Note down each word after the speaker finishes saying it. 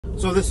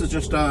So this is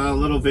just a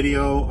little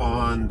video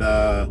on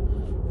the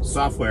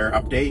software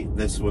update.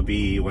 This would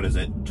be, what is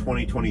it,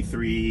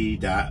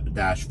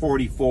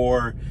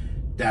 2023-44-30-2.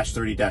 The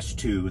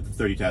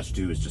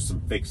 30-2 is just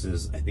some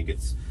fixes. I think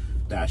it's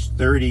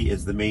 -30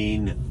 is the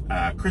main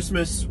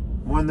Christmas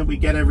one that we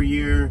get every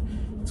year.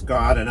 It's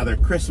got another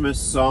Christmas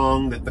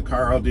song that the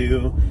car will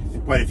do,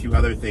 and quite a few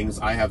other things.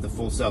 I have the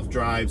full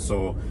self-drive,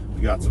 so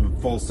we got some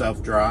full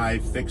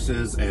self-drive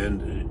fixes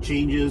and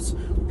changes.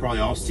 We've probably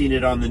all seen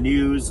it on the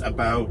news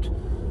about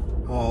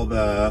all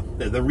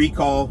the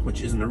recall,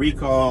 which isn't a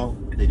recall.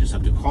 They just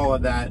have to call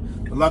it that.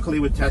 But luckily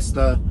with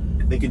Tesla,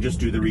 they can just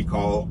do the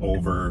recall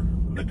over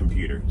the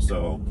computer.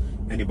 So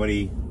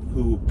anybody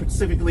who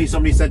specifically,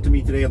 somebody said to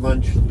me today at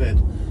lunch that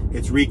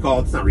it's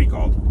recalled, it's not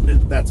recalled.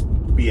 That's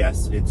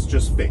BS. It's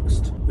just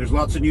fixed. There's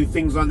lots of new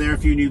things on there, a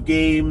few new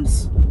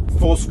games,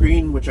 full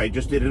screen, which I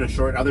just did in a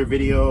short other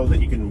video, that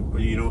you can,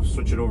 you know,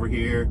 switch it over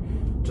here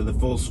to the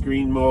full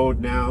screen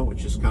mode now,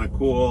 which is kind of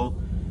cool.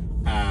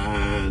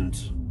 And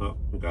oh,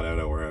 I got out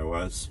of where I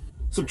was.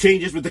 Some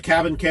changes with the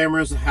cabin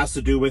cameras. It has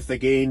to do with,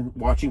 again,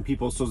 watching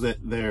people so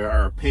that they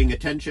are paying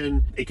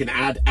attention. It can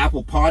add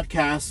Apple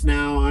Podcasts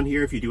now on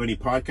here. If you do any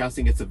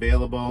podcasting, it's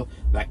available.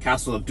 That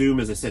Castle of Doom,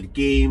 as I said,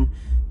 game.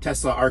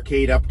 Tesla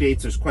arcade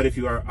updates. There's quite a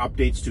few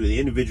updates to the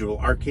individual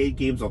arcade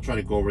games. I'll try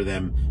to go over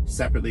them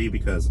separately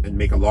and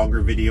make a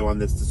longer video on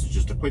this. This is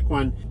just a quick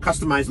one.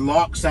 Customized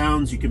lock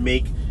sounds. You can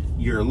make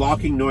your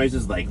locking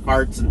noises like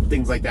farts and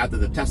things like that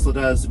the Tesla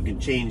does. We can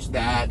change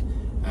that.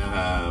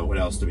 What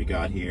else do we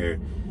got here?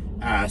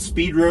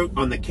 Speed route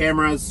on the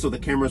cameras, so the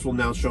cameras will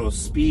now show a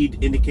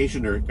speed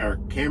indication, or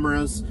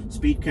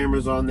speed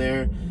cameras on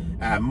there.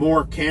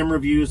 More camera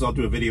views. I'll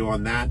do a video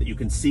on that. You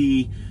can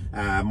see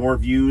more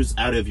views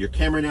out of your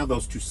camera now.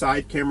 Those two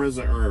side cameras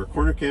or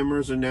corner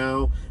cameras are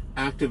now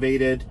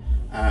activated.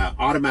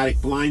 Automatic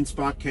blind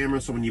spot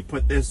camera, so when you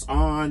put this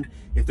on,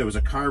 if there was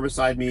a car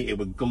beside me, it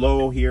would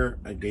glow here.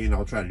 Again,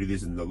 I'll try to do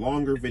these in the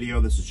longer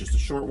video. This is just a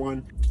short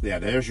one. Yeah,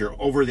 there's your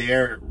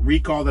over-the-air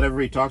recall that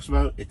everybody talks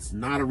about. It's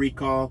not a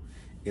recall,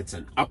 it's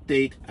an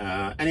update.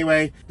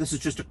 Anyway, this is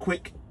just a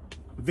quick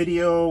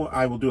video.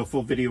 I will do a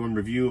full video and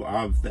review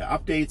of the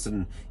updates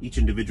and each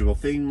individual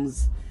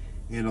things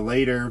in a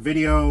later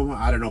video.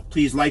 I don't know,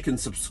 please like and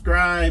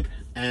subscribe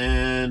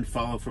and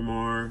follow for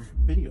more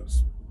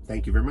videos.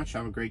 Thank you very much.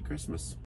 Have a great Christmas.